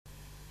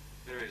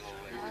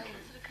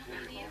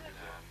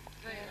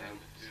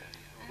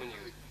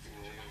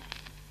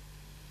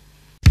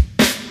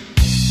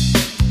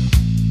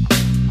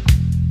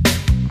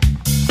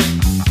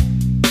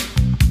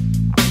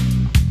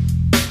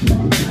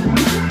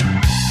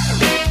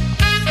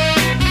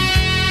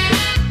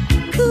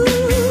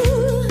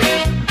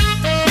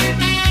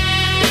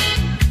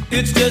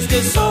It's just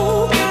a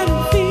soul kind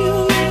of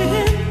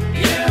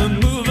feeling,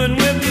 moving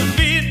with the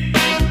beat.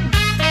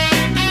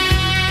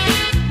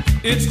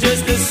 It's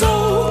just a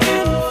soul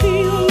kind of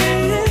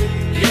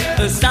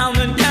feeling,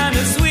 sounding kind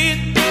of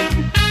sweet.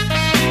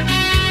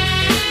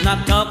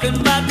 Not talking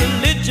about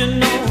religion,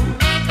 no.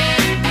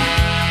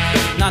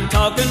 Not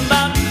talking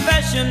about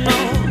fashion, no.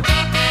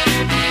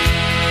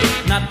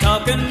 Not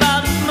talking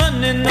about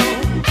money, no.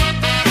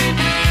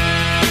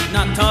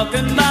 Not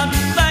talking about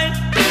fight,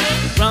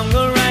 wrong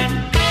or right.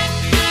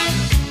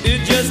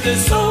 It's just a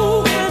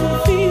soul kind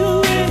of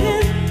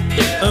feeling,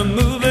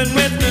 moving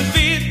with the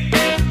beat.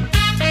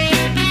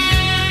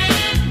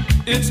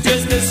 It's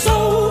just a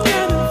soul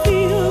kind of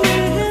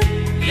feeling,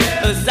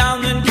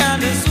 sounding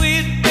kind of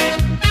sweet.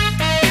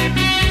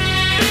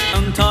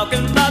 I'm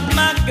talking about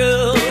my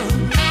girl,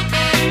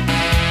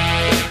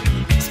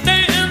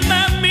 staying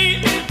by me.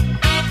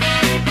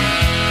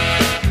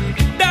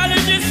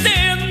 Darling, just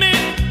stay with me.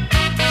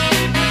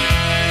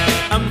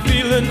 I'm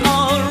feeling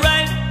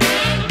alright,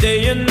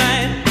 day and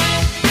night.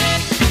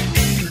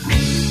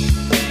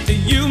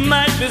 You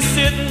might be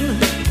sitting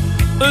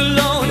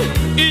alone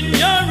in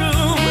your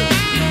room,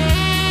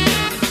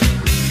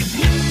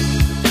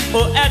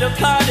 or at a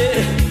party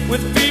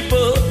with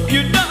people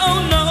you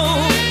don't know.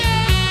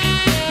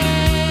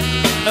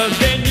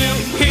 Then you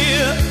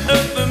hear a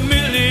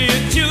familiar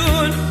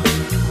tune,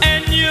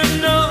 and you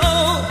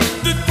know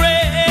that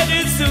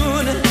pretty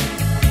soon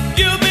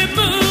you'll be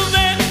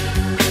moving,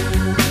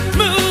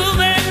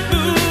 moving,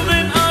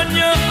 moving on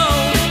your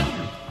own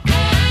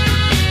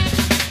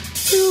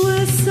to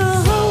a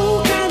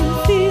soul kind of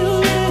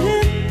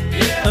feeling,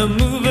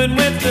 moving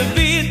with the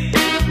beat.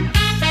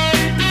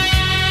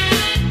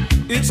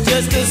 It's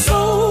just a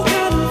soul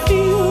kind of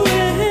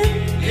feeling,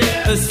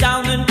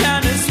 sounding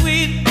kind of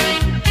sweet.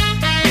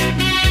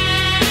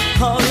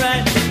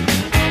 Alright,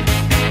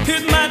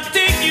 it might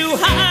take you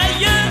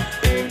higher.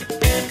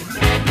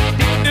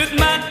 It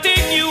might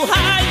take you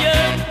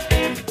higher.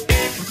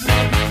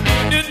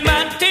 It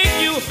might take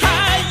you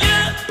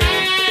higher,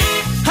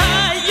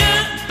 higher,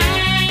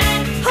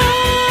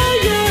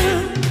 higher.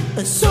 A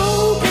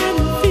soul kind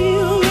of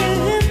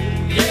feeling,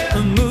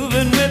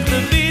 moving with the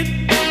beat.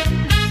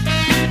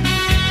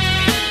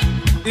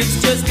 It's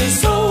just a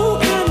soul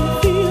kind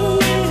of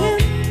feeling,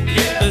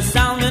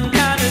 sounding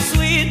kind of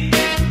sweet.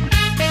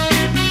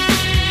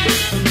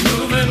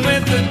 Moving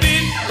with the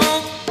beat,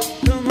 oh,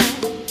 come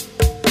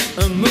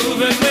on.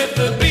 Moving with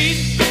the beat.